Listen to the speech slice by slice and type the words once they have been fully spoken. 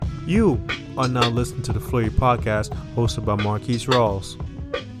You are now listening to the Flurry Podcast, hosted by Marquise Rawls.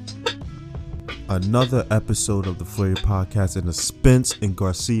 Another episode of the Flurry Podcast, and the Spence and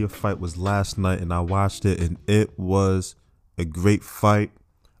Garcia fight was last night, and I watched it, and it was a great fight.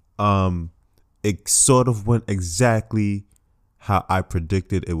 It sort of went exactly how I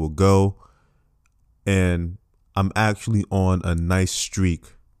predicted it will go, and I'm actually on a nice streak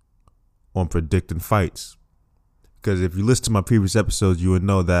on predicting fights. Because if you listen to my previous episodes, you would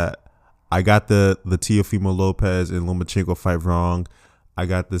know that I got the Teofimo Lopez and Lomachenko fight wrong. I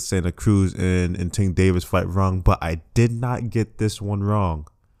got the Santa Cruz and Tank Davis fight wrong, but I did not get this one wrong.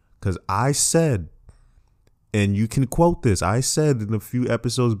 Because I said, and you can quote this, I said in a few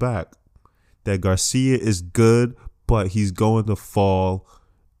episodes back that Garcia is good, but he's going to fall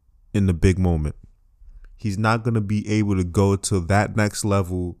in the big moment. He's not going to be able to go to that next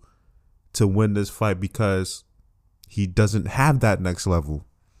level to win this fight because he doesn't have that next level.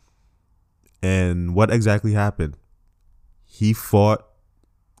 And what exactly happened? He fought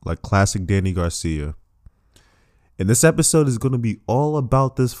like classic Danny Garcia. And this episode is going to be all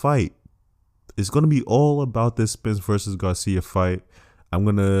about this fight. It's going to be all about this Spence versus Garcia fight. I'm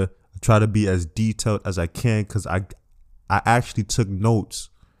going to try to be as detailed as I can because I actually took notes.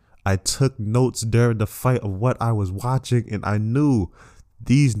 I took notes during the fight of what I was watching, and I knew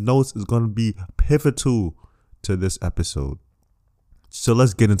these notes is going to be pivotal to this episode. So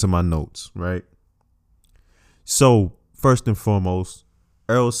let's get into my notes, right? So first and foremost,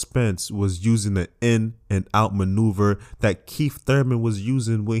 Errol Spence was using the in and out maneuver that Keith Thurman was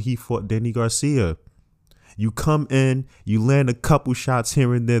using when he fought Danny Garcia. You come in, you land a couple shots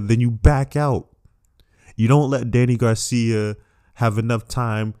here and there, then you back out. You don't let Danny Garcia have enough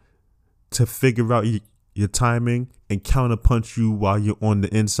time to figure out your timing and counterpunch you while you're on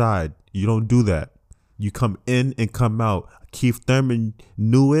the inside. You don't do that. You come in and come out. Keith Thurman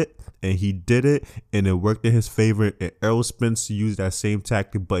knew it, and he did it, and it worked in his favor. And Errol Spence used that same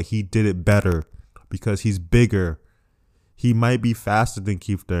tactic, but he did it better because he's bigger. He might be faster than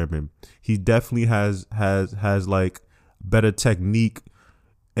Keith Thurman. He definitely has like better technique,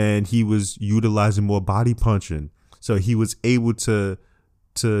 and he was utilizing more body punching. So he was able to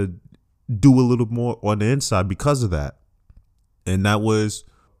do a little more on the inside because of that. And that was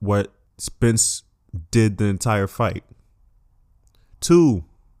what Spence did the entire fight. 2,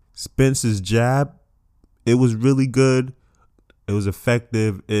 Spence's jab, it was really good. It was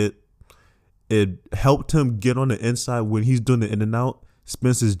effective. It helped him get on the inside when he's doing the in and out.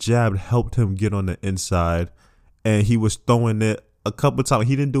 Spence's jab helped him get on the inside, and he was throwing it a couple times.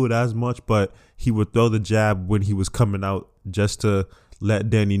 He didn't do it as much, but he would throw the jab when he was coming out just to let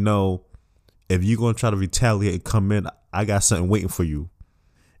Danny know, if you're going to try to retaliate and come in, I got something waiting for you.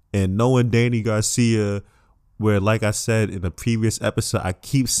 And knowing Danny Garcia, where, like I said in the previous episode, I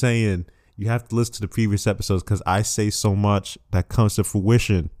keep saying you have to listen to the previous episodes because I say so much that comes to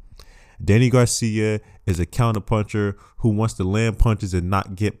fruition. Danny Garcia is a counterpuncher who wants to land punches and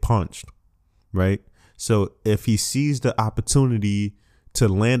not get punched, right? So if he sees the opportunity to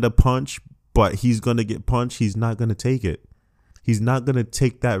land a punch, but he's going to get punched, he's not going to take it. He's not going to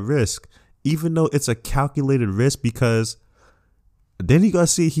take that risk, even though it's a calculated risk, because Danny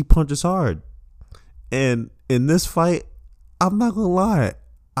Garcia, he punches hard. And in this fight, I'm not going to lie,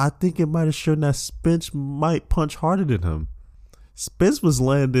 I think it might have shown that Spence might punch harder than him. Spence was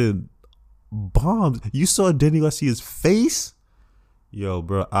landing bombs. You saw Danny Garcia's face? Yo,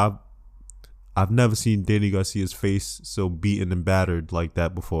 bro, I've never seen Danny Garcia's face so beaten and battered like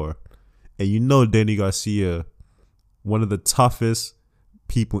that before. And you know Danny Garcia, one of the toughest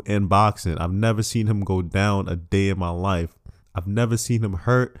people in boxing. I've never seen him go down a day in my life. I've never seen him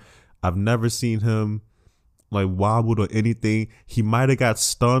hurt. I've never seen him like wobbled or anything. He might have got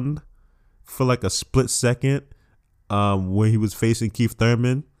stunned for like a split second when he was facing Keith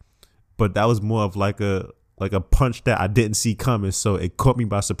Thurman, but that was more of like a punch that I didn't see coming, so it caught me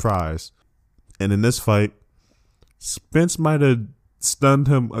by surprise. And in this fight, Spence might have stunned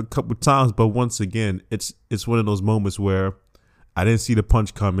him a couple times, but once again, it's one of those moments where I didn't see the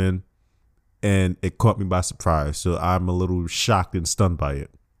punch coming and it caught me by surprise. So I'm a little shocked and stunned by it.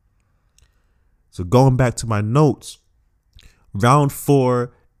 So going back to my notes, round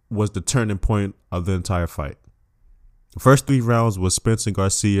 4 was the turning point of the entire fight. The first 3 rounds was Spence and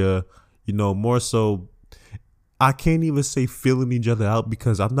Garcia, more so, I can't even say feeling each other out,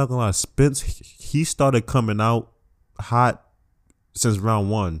 because I'm not gonna lie, Spence, he started coming out hot since round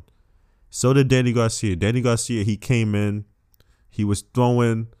 1. So did Danny Garcia. Danny Garcia, he came in, he was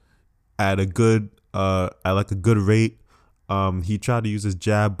throwing at a good rate. He tried to use his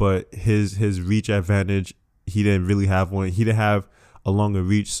jab, but his reach advantage, he didn't really have one. He didn't have a longer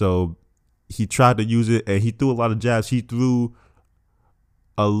reach. So he tried to use it, and he threw a lot of jabs. He threw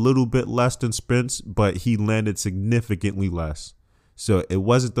a little bit less than Spence, but he landed significantly less. So it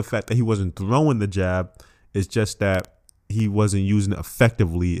wasn't the fact that he wasn't throwing the jab. It's just that he wasn't using it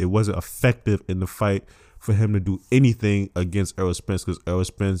effectively. It wasn't effective in the fight for him to do anything against Errol Spence, because Errol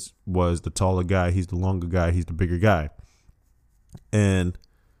Spence was the taller guy. He's the longer guy. He's the bigger guy. And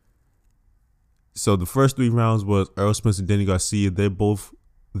so the first 3 rounds was Errol Spence and Danny Garcia.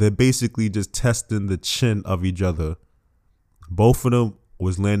 They're basically just testing the chin of each other. Both of them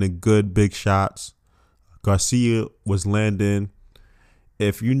was landing good big shots. Garcia was landing.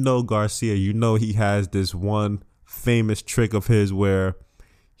 If you know Garcia, you know he has this one famous trick of his where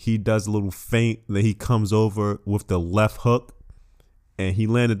he does a little feint, then he comes over with the left hook, and he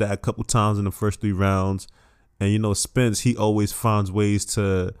landed that a couple times in the first 3 rounds. And you know, Spence, he always finds ways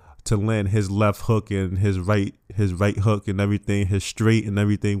to land his left hook and his right hook and everything, his straight and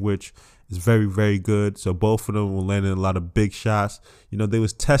everything, which is very, very good. So both of them were landing a lot of big shots. You know, they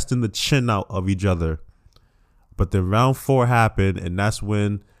was testing the chin out of each other. But then round 4 happened, and that's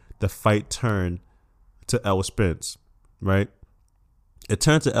when the fight turned to Errol Spence, right? It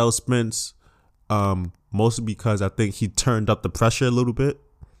turned to Errol Spence mostly because I think he turned up the pressure a little bit,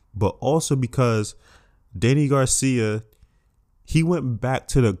 but also because Danny Garcia, he went back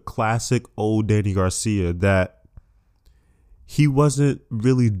to the classic old Danny Garcia that he wasn't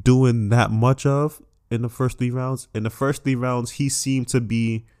really doing that much of in the first 3 rounds. In the first 3 rounds, he seemed to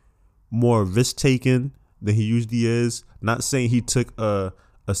be more risk-taking than he usually is. Not saying he took a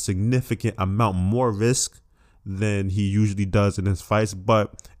significant amount more risk than he usually does in his fights,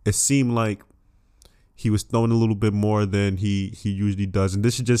 but it seemed like he was throwing a little bit more than he usually does. And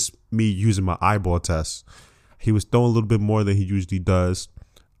this is just me using my eyeball test. He was throwing a little bit more than he usually does.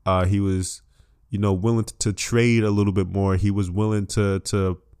 He was, you know, willing to trade a little bit more. He was willing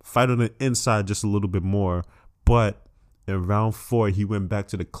to fight on the inside just a little bit more. But in round 4, he went back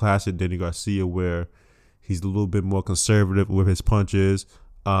to the classic Danny Garcia where he's a little bit more conservative with his punches.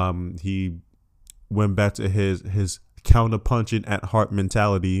 He went back to his counter punching at heart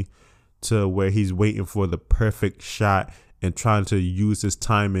mentality, to where he's waiting for the perfect shot and trying to use his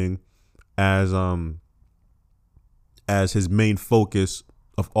timing as his main focus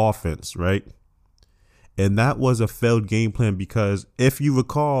of offense, right? And that was a failed game plan, because if you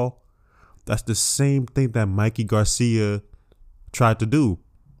recall, that's the same thing that Mikey Garcia tried to do.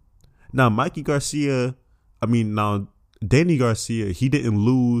 Now, Danny Garcia, he didn't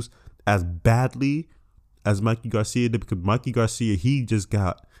lose as badly as Mikey Garcia did, because Mikey Garcia, he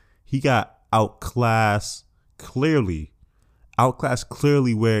got outclassed clearly,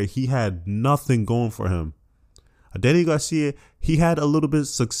 where he had nothing going for him. Danny Garcia, he had a little bit of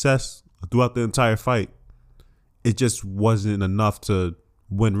success throughout the entire fight. It just wasn't enough to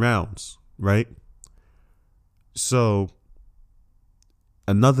win rounds, right? So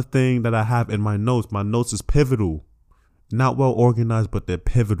another thing that I have in my notes is pivotal. Not well organized, but they're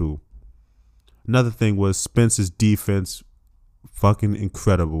pivotal. Another thing was Spence's defense, fucking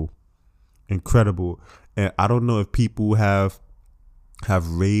incredible. And I don't know if people have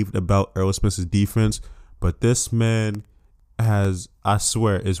raved about Errol Spence's defense, but this man has, I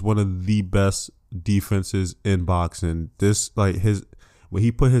swear, is one of the best defenses in boxing. This, like, when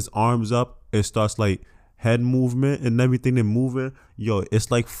he put his arms up, it starts like head movement and everything and moving. Yo,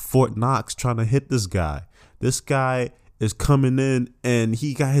 it's like Fort Knox trying to hit this guy. This guy is coming in and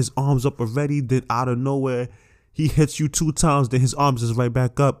he got his arms up already. Then out of nowhere, he hits you 2 times. Then his arms is right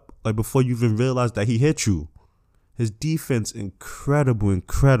back up, like before you even realize that he hit you. His defense, incredible.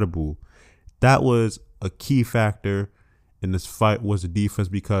 That was a key factor in this fight, was the defense,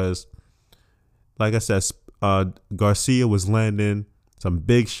 because, like I said, Garcia was landing some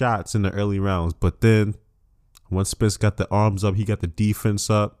big shots in the early rounds, but then once Spence got the arms up, he got the defense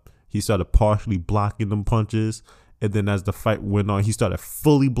up, he started partially blocking them punches, and then as the fight went on, he started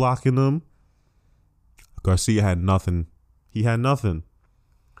fully blocking them. Garcia had nothing. He had nothing.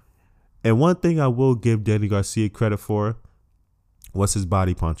 And one thing I will give Danny Garcia credit for was his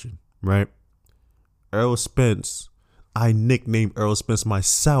body punching, right? Errol Spence, I nicknamed Errol Spence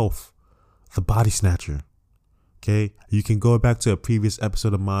myself the Body Snatcher. Okay, you can go back to a previous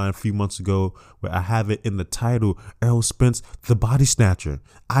episode of mine a few months ago where I have it in the title, Errol Spence, the Body Snatcher.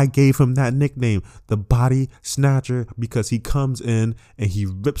 I gave him that nickname, the Body Snatcher, because he comes in and he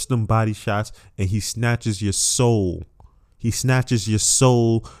rips them body shots and he snatches your soul. He snatches your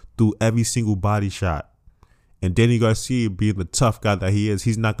soul through every single body shot. And Danny Garcia, being the tough guy that he is,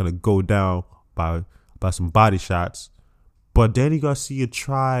 he's not going to go down by some body shots. But Danny Garcia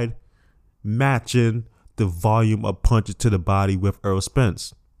tried matching the volume of punches to the body with Errol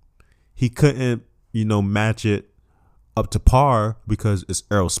Spence. He couldn't, match it up to par because it's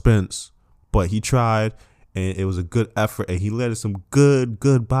Errol Spence, but he tried, and it was a good effort, and he landed some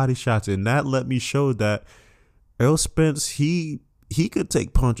good body shots, and that let me show that Errol Spence, he could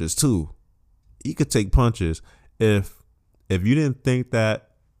take punches too. He could take punches. If you didn't think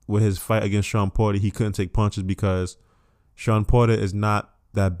that with his fight against Sean Porter, he couldn't take punches because Sean Porter is not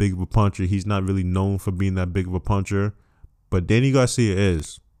that big of a puncher. He's not really known for being that big of a puncher, but Danny Garcia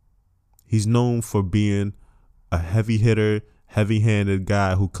is. He's known for being a heavy hitter, heavy-handed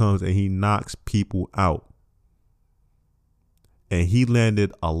guy who comes and he knocks people out. And he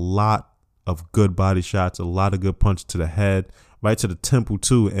landed a lot of good body shots, a lot of good punches to the head, right to the temple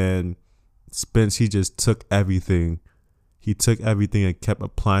too. And Spence, he just took everything. He took everything and kept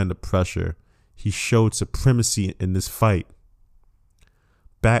applying the pressure. He showed supremacy in this fight.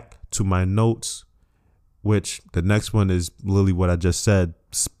 Back to my notes, which the next one is literally what I just said.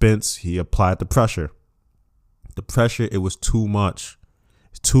 Spence, he applied the pressure. The pressure, it was too much.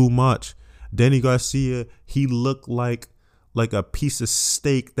 It's too much. Danny Garcia, he looked like a piece of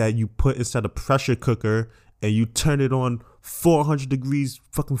steak that you put inside a pressure cooker and you turn it on 400 degrees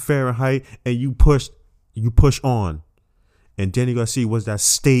fucking Fahrenheit and you push on. And Danny Garcia was that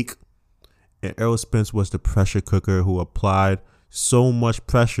steak, and Errol Spence was the pressure cooker who applied so much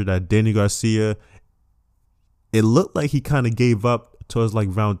pressure that Danny Garcia, it looked like he kind of gave up towards like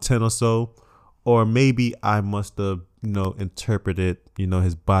round 10 or so. Or maybe I must have, interpreted,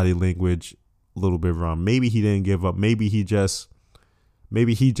 his body language a little bit wrong. Maybe he didn't give up. Maybe he just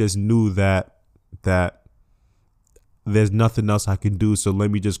knew that there's nothing else I can do. So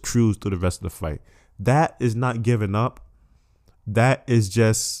let me just cruise through the rest of the fight. That is not giving up. That is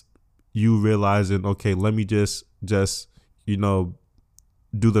just you realizing, okay, let me just do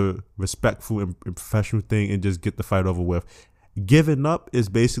the respectful and professional thing and just get the fight over with. Giving up is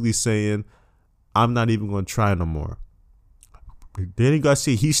basically saying, I'm not even going to try no more. Danny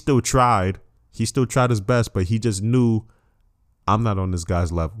Garcia, he still tried. He still tried his best, but he just knew I'm not on this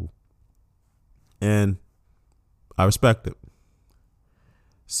guy's level. And I respect it.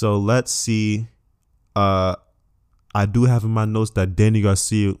 So let's see. I do have in my notes that Danny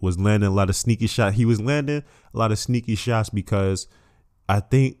Garcia was landing a lot of sneaky shots. He was landing a lot of sneaky shots because I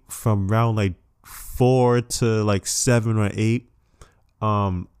think from round like 4 to like 7 or 8,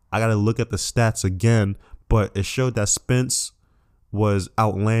 I got to look at the stats again, but it showed that Spence was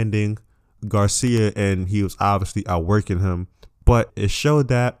outlanding Garcia and he was obviously outworking him. But it showed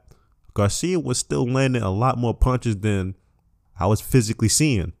that Garcia was still landing a lot more punches than I was physically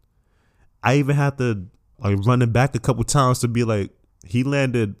seeing. I even had to run it back a couple times to be like, he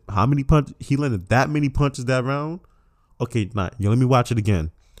landed how many punches? He landed that many punches that round? Okay, let me watch it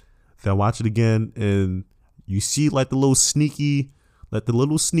again. Then watch it again, and you see like the little sneaky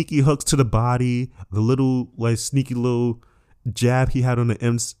hooks to the body, the little sneaky little jab he had on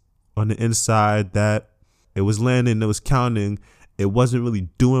the inside that it was landing, it was counting. It wasn't really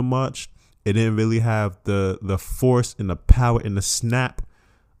doing much. It didn't really have the force and the power and the snap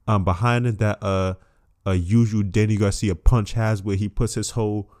behind it that a usual Danny Garcia punch has, where he puts his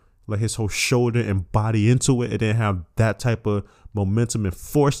whole shoulder and body into it. It didn't have that type of momentum and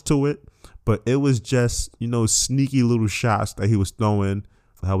force to it, but it was just, sneaky little shots that he was throwing,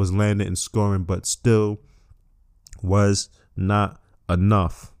 that was landing and scoring, but still was not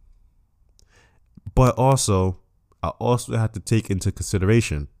enough. But also, I also have to take into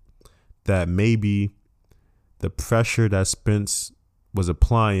consideration that maybe the pressure that Spence was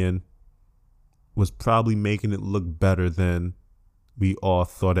applying was probably making it look better than we all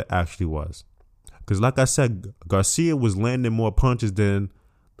thought it actually was. Because like I said, Garcia was landing more punches than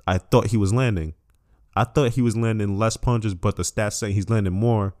I thought he was landing. I thought he was landing less punches, but the stats say he's landing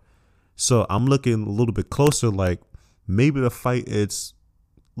more. So I'm looking a little bit closer, like maybe the fight is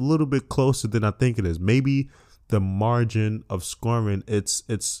a little bit closer than I think it is. Maybe the margin of scoring,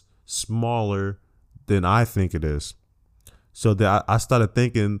 it's smaller than I think it is. So that I started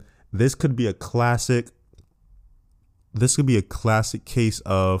thinking this could be a classic case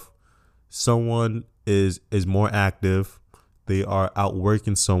of someone is more active. They are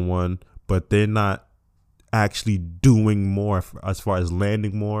outworking someone, but they're not actually doing more as far as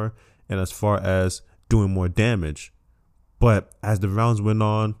landing more and as far as doing more damage. But as the rounds went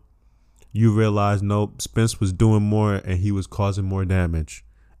on, you realize, nope, Spence was doing more and he was causing more damage,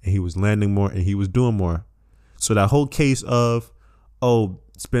 and he was landing more and he was doing more. So that whole case of, oh,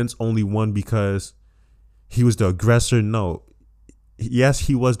 Spence only won because he was the aggressor. No, yes,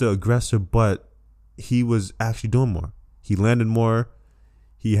 he was the aggressor, but he was actually doing more. He landed more.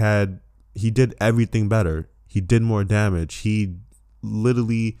 He had did everything better. He did more damage. He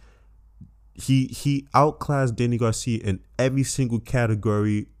literally he outclassed Danny Garcia in every single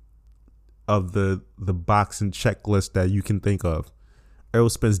category of the boxing checklist that you can think of. Errol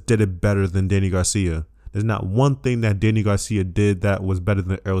Spence did it better than Danny Garcia. There's not one thing that Danny Garcia did that was better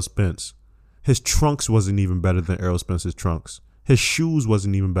than Errol Spence. His trunks wasn't even better than Errol Spence's trunks. His shoes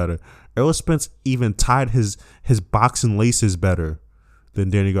wasn't even better. Errol Spence even tied his boxing laces better than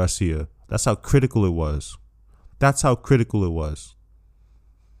Danny Garcia. That's how critical it was. That's how critical it was.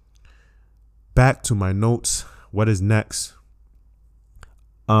 Back to my notes. What is next?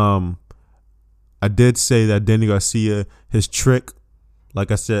 I did say that Danny Garcia, his trick, like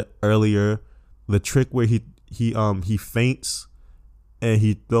I said earlier, the trick where he feints and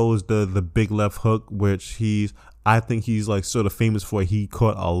he throws the big left hook, which I think he's like sort of famous for. He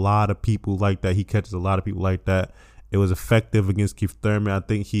caught a lot of people like that. He catches a lot of people like that. It was effective against Keith Thurman. I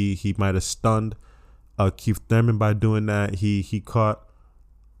think he might have stunned Keith Thurman by doing that. He caught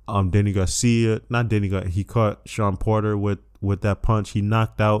Danny Garcia, not Danny Garcia. He caught Sean Porter with that punch. He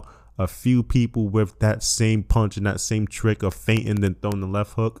knocked out a few people with that same punch and that same trick of feinting then throwing the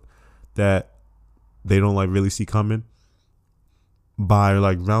left hook that they don't like really see coming. By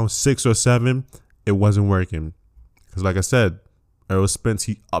like round 6 or 7, it wasn't working. Because like I said, Errol Spence,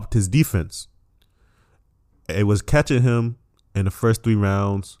 he upped his defense. It was catching him in the first 3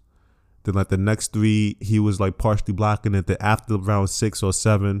 rounds. Then like the next 3, he was like partially blocking it. Then after round 6 or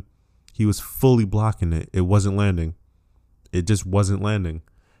 7, he was fully blocking it. It wasn't landing. It just wasn't landing.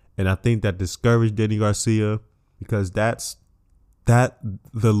 And I think that discouraged Danny Garcia, because the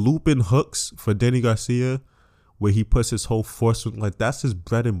looping hooks for Danny Garcia, where he puts his whole force, like that's his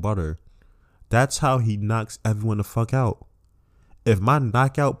bread and butter. That's how he knocks everyone the fuck out. If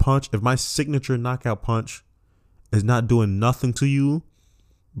my signature knockout punch is not doing nothing to you,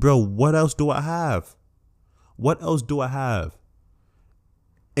 bro, what else do I have? What else do I have?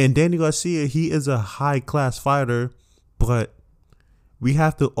 And Danny Garcia, he is a high class fighter, but we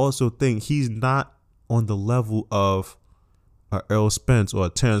have to also think he's not on the level of Errol Spence or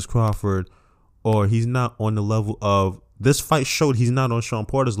Terrence Crawford, or he's not on the level of, this fight showed he's not on Sean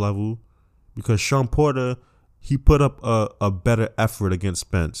Porter's level, because Sean Porter, he put up a better effort against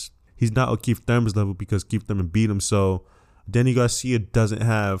Spence. He's not on Keith Thurman's level because Keith Thurman beat him. So Danny Garcia doesn't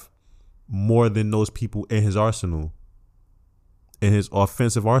have more than those people in his arsenal, in his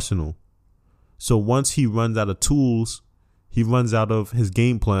offensive arsenal. So once he runs out of tools, he runs out of his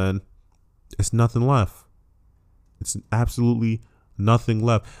game plan, it's nothing left. It's absolutely nothing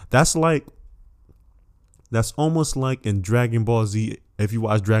left. That's almost like in Dragon Ball Z. If you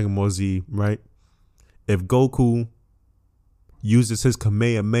watch Dragon Ball Z, right? If Goku uses his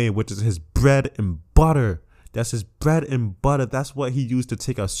Kamehameha, which is his bread and butter, that's his bread and butter. That's what he used to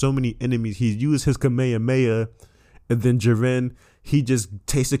take out so many enemies. He used his Kamehameha, and then Jiren, he just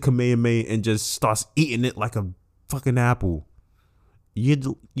tasted Kamehameha and just starts eating it like a fucking apple.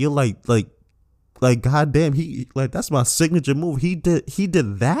 You're like goddamn, he like, that's my signature move. He did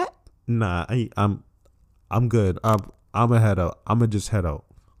that? Nah, I'm good. I'm a just head out.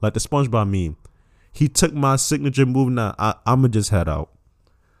 Like the SpongeBob meme. He took my signature move. Now I'ma just head out.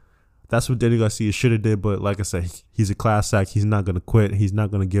 That's what Danny Garcia should have did. But like I said, he's a class act. He's not gonna quit. He's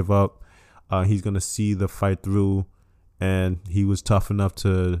not gonna give up. He's gonna see the fight through, and he was tough enough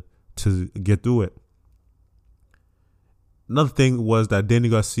to get through it. Another thing was that Danny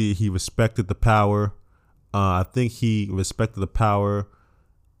Garcia, he respected the power. I think he respected the power.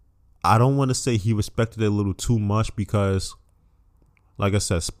 I don't want to say he respected it a little too much, because like I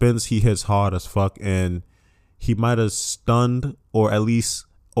said, Spence, he hits hard as fuck, and he might have stunned or at least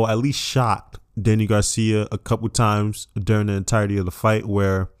shocked Danny Garcia a couple times during the entirety of the fight,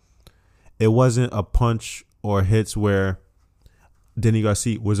 where it wasn't a punch or hits where Danny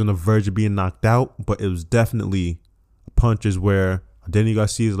Garcia was on the verge of being knocked out, but it was definitely punches where Danny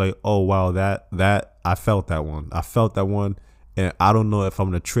Garcia is like, oh wow, that I felt that one, and I don't know if I'm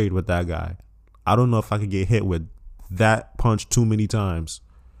gonna trade with that guy. I don't know if I could get hit with that punch too many times.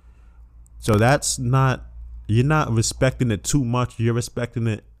 So you're not respecting it too much. You're respecting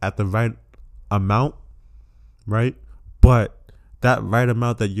it at the right amount, right? But that right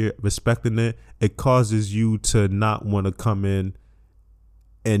amount that you're respecting it causes you to not want to come in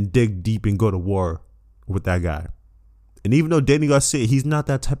and dig deep and go to war with that guy. And even though Danny Garcia, he's not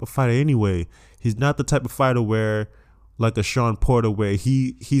that type of fighter anyway. He's not the type of fighter where, like a Sean Porter, where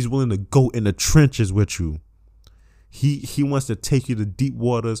he's willing to go in the trenches with you. He wants to take you to deep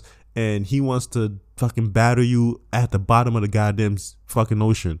waters, and he wants to fucking batter you at the bottom of the goddamn fucking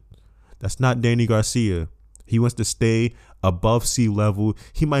ocean. That's not Danny Garcia. He wants to stay above sea level.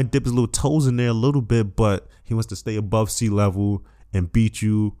 He might dip his little toes in there a little bit, but he wants to stay above sea level and beat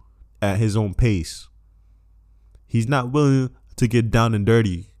you at his own pace. He's not willing to get down and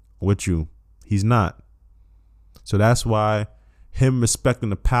dirty with you. He's not. So that's why him respecting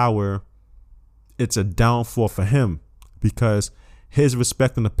the power, it's a downfall for him, because his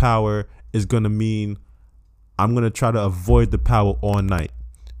respecting the power is going to mean I'm going to try to avoid the power all night.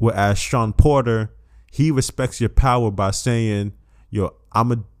 Whereas Shawn Porter, he respects your power by saying, yo, I'm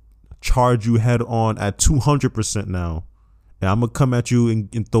going to charge you head on at 200% now. And I'm going to come at you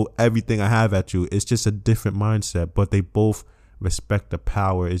and throw everything I have at you. It's just a different mindset, but they both respect the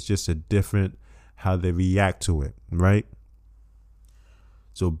power. It's just a different how they react to it, right?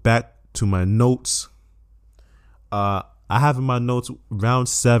 So back to my notes. I have in my notes round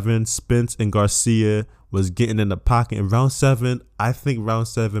 7, Spence and Garcia was getting in the pocket. In round 7, I think round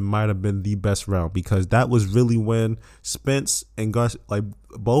 7 might have been the best round, because that was really when Spence and Garcia, like,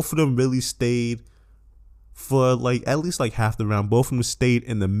 both of them really stayed for like at least like half the round. Both of them stayed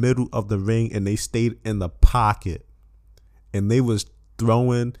in the middle of the ring, and they stayed in the pocket, and they was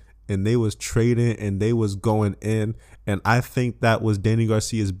throwing and they was trading and they was going in. And I think that was Danny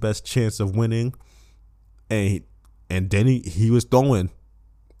Garcia's best chance of winning. And Danny, he was throwing.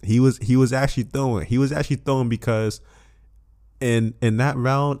 He was actually throwing. He was actually throwing because in that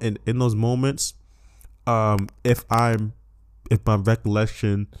round and in those moments, if my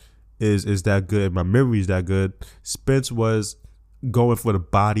recollection is that good, my memory is that good, Spence was going for the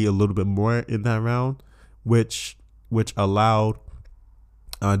body a little bit more in that round, which allowed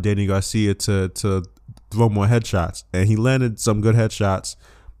Danny Garcia to throw more headshots, and he landed some good headshots,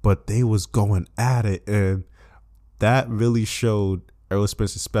 but they was going at it, and that really showed Errol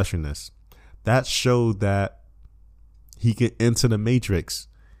Spence's specialness. That showed that he could enter the Matrix.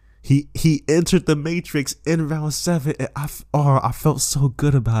 He entered the Matrix in round 7, and I felt so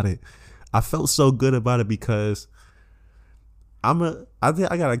good about it. I felt so good about it because I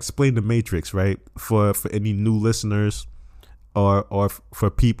think I gotta explain the Matrix, right? For any new listeners, or for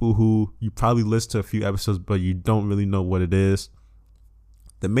people who you probably listen to a few episodes but you don't really know what it is.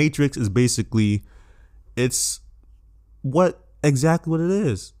 The Matrix is basically, it's exactly what it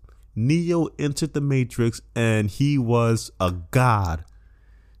is. Neo entered the Matrix and he was a god.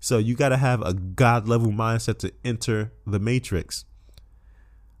 So you got to have a god level mindset to enter the Matrix.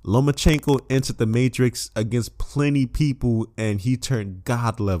 Lomachenko entered the Matrix against plenty people and he turned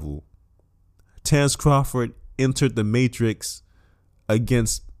god level. Terrence Crawford entered the Matrix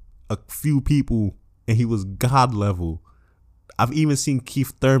against a few people and he was god level. I've even seen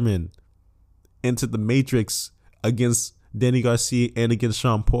Keith Thurman enter the Matrix against Danny Garcia and against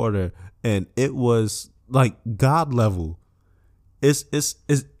Shawn Porter, and it was like god level. It's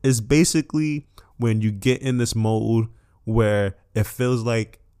basically when you get in this mode where it feels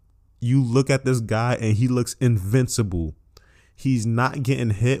like you look at this guy and he looks invincible. He's not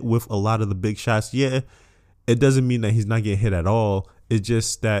getting hit with a lot of the big shots. Yeah, it doesn't mean that he's not getting hit at all. It's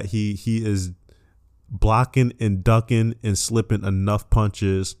just that he is blocking and ducking and slipping enough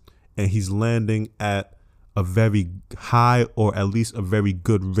punches, and he's landing at a very high or at least a very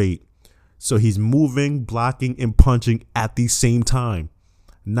good rate. So he's moving, blocking, and punching at the same time,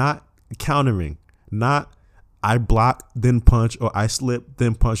 not countering, not I block, then punch, or I slip,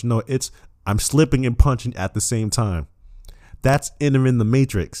 then punch. No, it's I'm slipping and punching at the same time. That's entering the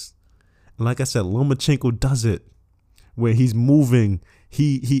Matrix. And like I said, Lomachenko does it where he's moving.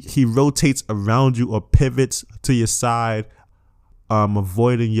 He rotates around you or pivots to your side,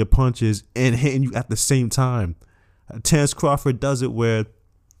 avoiding your punches and hitting you at the same time. Terrence Crawford does it where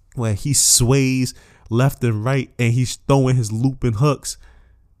he sways left and right and he's throwing his looping hooks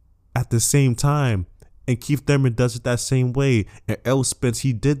at the same time. And Keith Thurman does it that same way. And Errol Spence,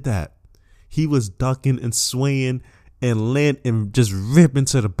 he did that. He was ducking and swaying and land and just ripping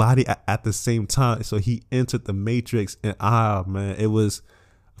to the body at the same time. So he entered the Matrix, and man, it was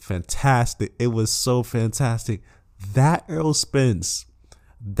fantastic. It was so fantastic. That Errol Spence,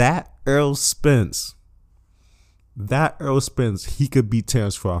 he could beat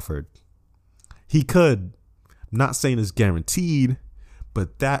Terrence Crawford. He could. I'm not saying it's guaranteed,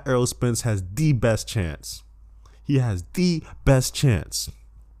 but that Errol Spence has the best chance. He has the best chance.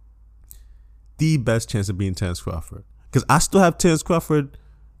 The best chance of beating Terrence Crawford. Because I still have Terrence Crawford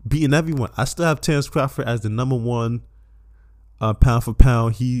beating everyone. I still have Terrence Crawford as the number one pound for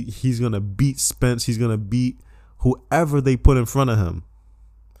pound. He's going to beat Spence. He's going to beat whoever they put in front of him.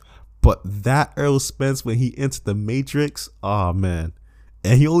 But that Errol Spence, when he entered the Matrix, oh man.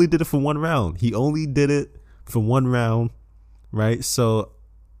 And he only did it for one round. Right? So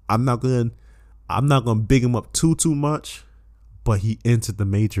I'm not going I'm not gonna big him up too much, but he entered the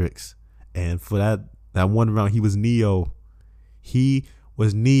Matrix, and for that one round, he was Neo. He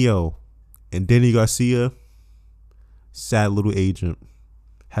was Neo, and Danny Garcia, sad little agent,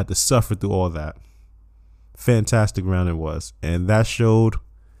 had to suffer through all that. Fantastic round it was, and that showed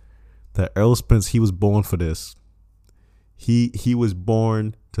that Errol Spence, he was born for this. He was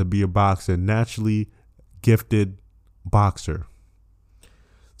born to be a boxer, naturally gifted boxer.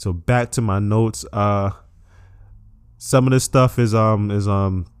 So back to my notes. Some of this stuff is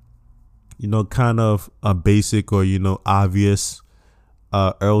kind of a basic or obvious.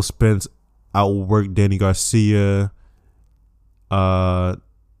 Errol Spence outworked Danny Garcia.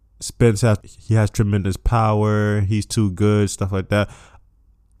 Spence has tremendous power. He's too good, stuff like that.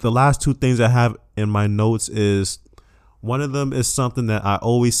 The last two things I have in my notes is, one of them is something that I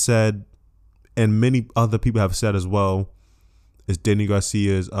always said, and many other people have said as well, is Danny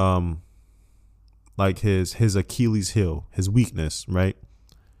Garcia's his Achilles heel, his weakness, right?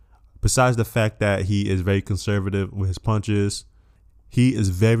 Besides the fact that he is very conservative with his punches, he is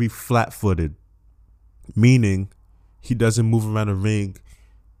very flat-footed, meaning he doesn't move around the ring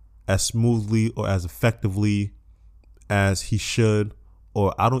as smoothly or as effectively as he should,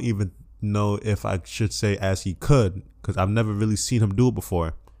 or I don't even know if I should say as he could, because I've never really seen him do it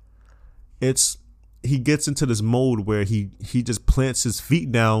before. He gets into this mode where he just plants his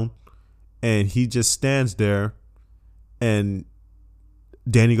feet down and he just stands there, and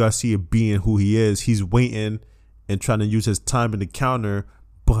Danny Garcia, being who he is, he's waiting and trying to use his time in the counter,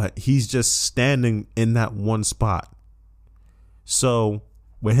 but he's just standing in that one spot. So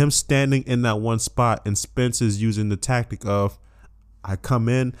with him standing in that one spot, and Spence is using the tactic of, I come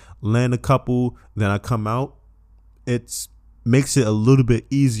in, land a couple, then I come out, it makes it a little bit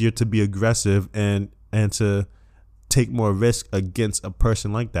easier to be aggressive and to take more risk against a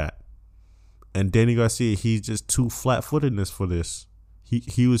person like that. And Danny Garcia, he's just too flat-footedness for this.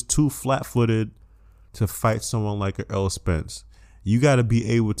 He was too flat-footed to fight someone like Errol Spence. You got to be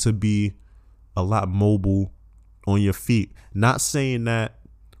able to be a lot mobile on your feet. Not saying that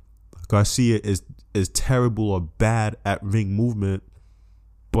Garcia is terrible or bad at ring movement,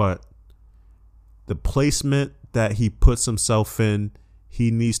 but the placement that he puts himself in,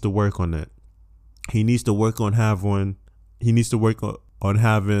 he needs to work on it. He needs to work on having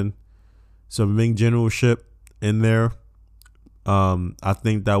some ring generalship in there. I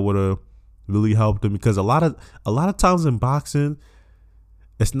think that would have really helped him, because a lot of times in boxing,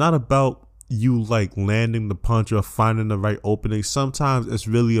 it's not about you like landing the punch or finding the right opening. Sometimes it's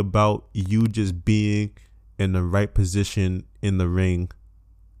really about you just being in the right position in the ring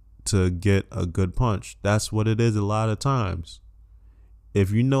to get a good punch. That's what it is a lot of times.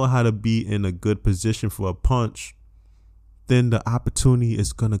 If you know how to be in a good position for a punch, then the opportunity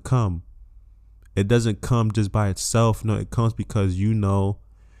is going to come. It doesn't come just by itself. No, it comes because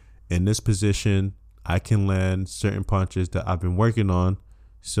in this position, I can land certain punches that I've been working on.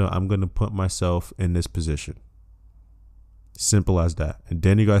 So I'm going to put myself in this position. Simple as that. And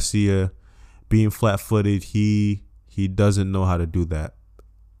Danny Garcia, being flat-footed, he doesn't know how to do that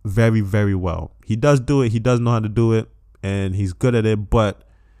very, very well. He does do it. He does know how to do it, and he's good at it, but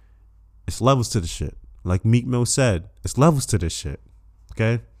it's levels to the shit. Like Meek Mill said, it's levels to this shit.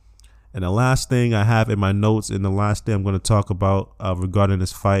 Okay? And the last thing I have in my notes, and the last thing I'm going to talk about regarding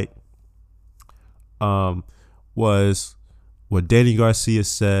this fight was what Danny Garcia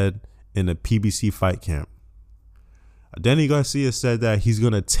said in the PBC fight camp. Danny Garcia said that he's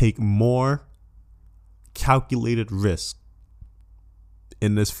going to take more calculated risk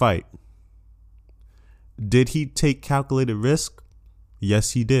in this fight. Did he take calculated risk?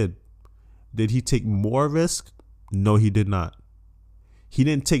 Yes, he did. Did he take more risk? No, he did not. He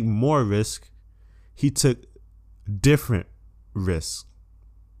didn't take more risk. He took different risks.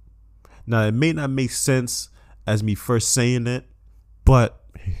 Now, it may not make sense as me first saying it, but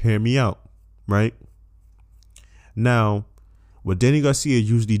hear me out, right? Now, what Danny Garcia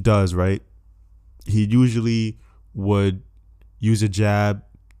usually does, right? He usually would use a jab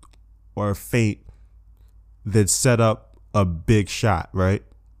or a feint that set up a big shot, right?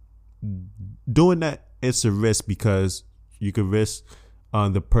 Doing that, it's a risk, because you could risk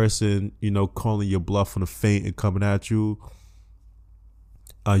the person, calling your bluff on a feint and coming at you.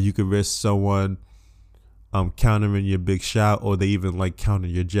 You could risk someone countering your big shot, or they even like counter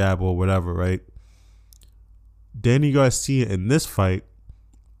your jab or whatever, right? Danny Garcia in this fight,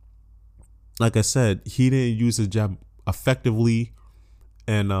 like I said, he didn't use his jab effectively,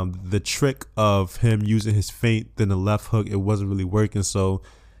 and the trick of him using his feint, then the left hook, it wasn't really working, so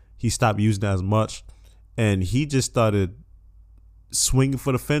he stopped using that as much, and he just started swinging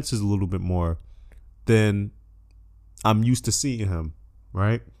for the fences a little bit more. than I'm used to seeing him,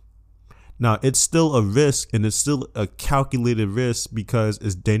 right? Now, it's still a risk, and it's still a calculated risk because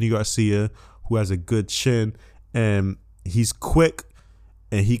it's Danny Garcia, who has a good chin, and he's quick,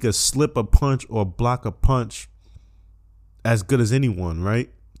 and he could slip a punch or block a punch as good as anyone, right?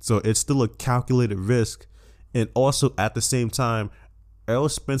 So it's still a calculated risk. And also, at the same time, Errol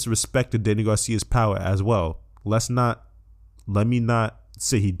Spence respected Danny Garcia's power as well. Let me not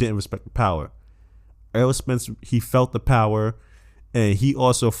say he didn't respect the power. Errol Spence, he felt the power, and he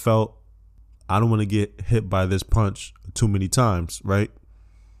also felt, I don't want to get hit by this punch too many times, right?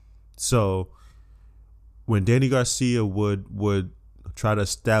 So when Danny Garcia would try to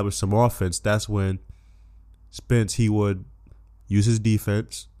establish some offense, that's when Spence, he would use his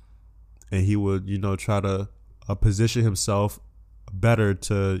defense, and he would, try to position himself better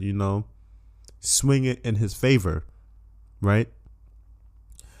to, swing it in his favor, right?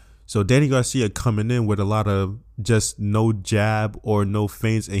 So Danny Garcia coming in with a lot of just no jab or no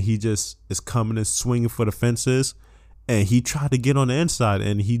feints, and he just is coming in swinging for the fences, and he tried to get on the inside,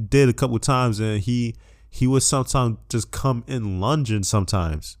 and he did a couple times, and he would sometimes just come in lunging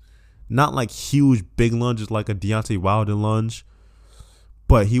sometimes. Not like huge big lunges like a Deontay Wilder lunge,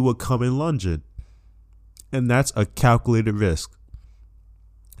 but he would come in lunging. And that's a calculated risk.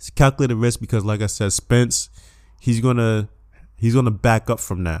 It's a calculated risk because, like I said, Spence, he's gonna back up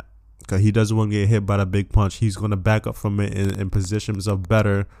from that. Because he doesn't want to get hit by the big punch. He's going to back up from it and position himself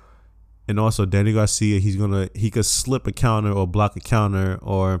better. And also, Danny Garcia, he could slip a counter or block a counter,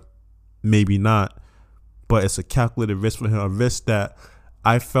 or maybe not. But it's a calculated risk for him, a risk that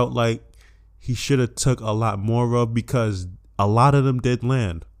I felt like he should have took a lot more of, because a lot of them did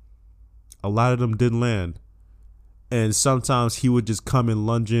land. And sometimes he would just come in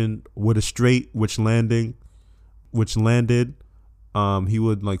lunging with a straight, which landed. He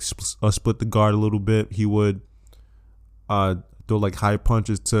would like split the guard a little bit. He would throw like high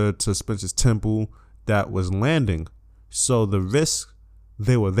punches to Spence's temple that was landing. So the risks,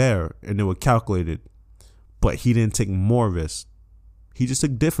 they were there and they were calculated, but he didn't take more risks. He just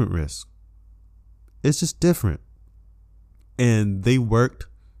took different risks. It's just different. And they worked.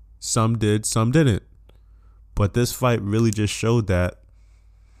 Some did, some didn't. But this fight really just showed that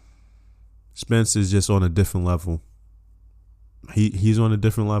Spence is just on a different level. He's on a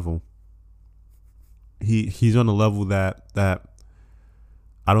different level. He's on a level that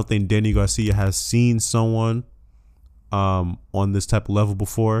I don't think Danny Garcia has seen someone on this type of level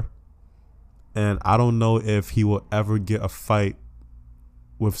before. And I don't know if he will ever get a fight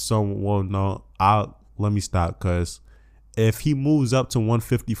with someone. Well, no, let me stop, because if he moves up to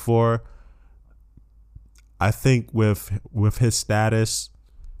 154, I think with his status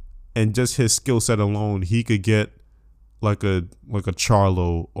and just his skill set alone, he could get like a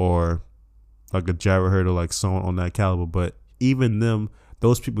Charlo or like a Jarrett Hurd or like someone on that caliber. But even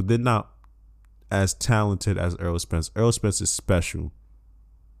those people, they're not as talented as Errol Spence. Errol Spence is special.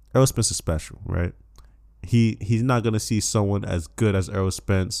 Right? He's not gonna see someone as good as Errol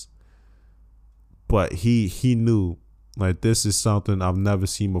Spence, but he knew, like, this is something I've never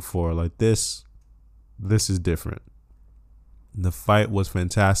seen before. Like, this is different. The fight was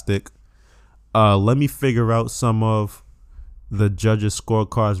fantastic. Let me figure out some of the judges'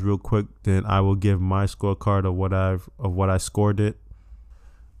 scorecards real quick, then I will give my scorecard of what I scored it.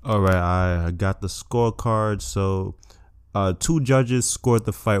 All right, I got the scorecard. So 2 judges scored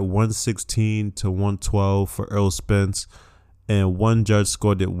the fight 116 to 112 for Errol Spence, and 1 judge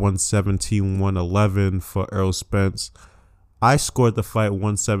scored it 117-111 for Errol Spence. I scored the fight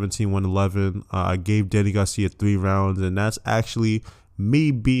 117-111. I gave Danny Garcia 3 rounds, and that's actually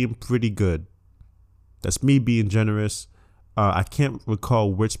me being pretty good. That's me being generous. I can't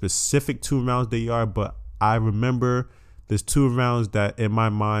recall which specific 2 rounds they are, but I remember there's 2 rounds that in my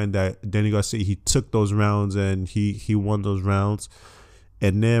mind that Danny Garcia, he took those rounds and he won those rounds.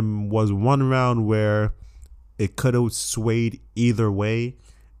 And then was 1 round where it could have swayed either way,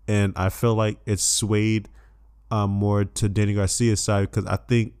 and I feel like it swayed more to Danny Garcia's side, because I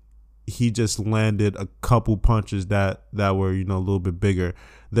think he just landed a couple punches that were, a little bit bigger.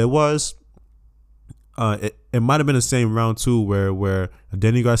 There was it might have been the same round too, where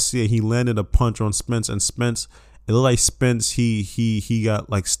Danny Garcia, he landed a punch on Spence, and Spence, it looked like Spence, he got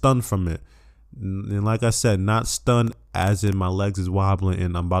like stunned from it. And like I said, not stunned as in my legs is wobbling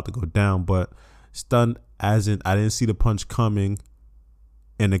and I'm about to go down, but stunned as in I didn't see the punch coming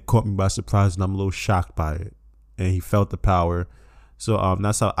and it caught me by surprise, and I'm a little shocked by it. And he felt the power. So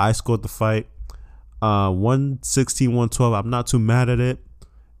that's how I scored the fight. 116-112. I'm not too mad at it.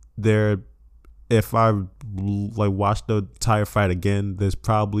 If I like watch the entire fight again, there's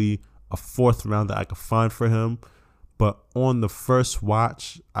probably a fourth round that I could find for him. But on the first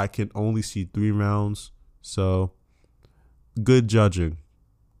watch, I can only see 3 rounds. So good judging.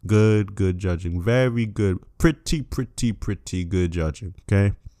 Good judging. Very good. Pretty good judging.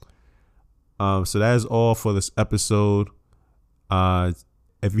 Okay. So that is all for this episode.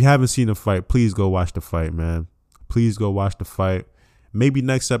 If you haven't seen the fight, please go watch the fight, man. Please go watch the fight. Maybe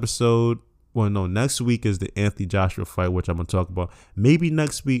next episode. Well, no, next week is the Anthony Joshua fight, which I'm going to talk about. Maybe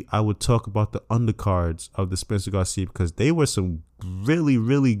next week I would talk about the undercards of the Spencer Garcia, because they were some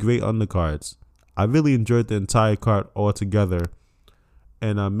really great undercards. I really enjoyed the entire card altogether.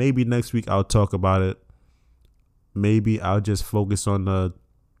 And maybe next week I'll talk about it. Maybe I'll just focus on the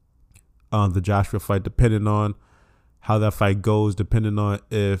Joshua fight, depending on how that fight goes, depending on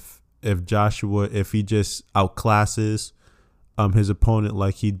if Joshua, if he just outclasses his opponent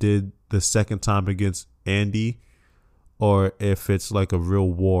like he did the second time against Andy, or if it's like a real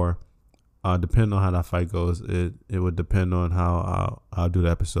war. Depending on how that fight goes, it would depend on how I'll do the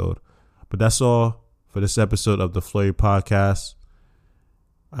episode. But that's all for this episode of the Flurry Podcast.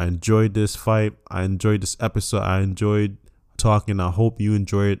 I enjoyed this fight. I enjoyed this episode. I enjoyed talking. I hope you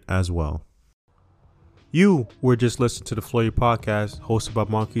enjoy it as well. You were just listening to the Flurry Podcast, hosted by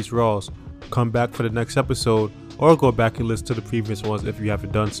Marquise Rawls. Come back for the next episode, or go back and listen to the previous ones if you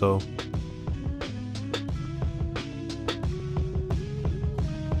haven't done so.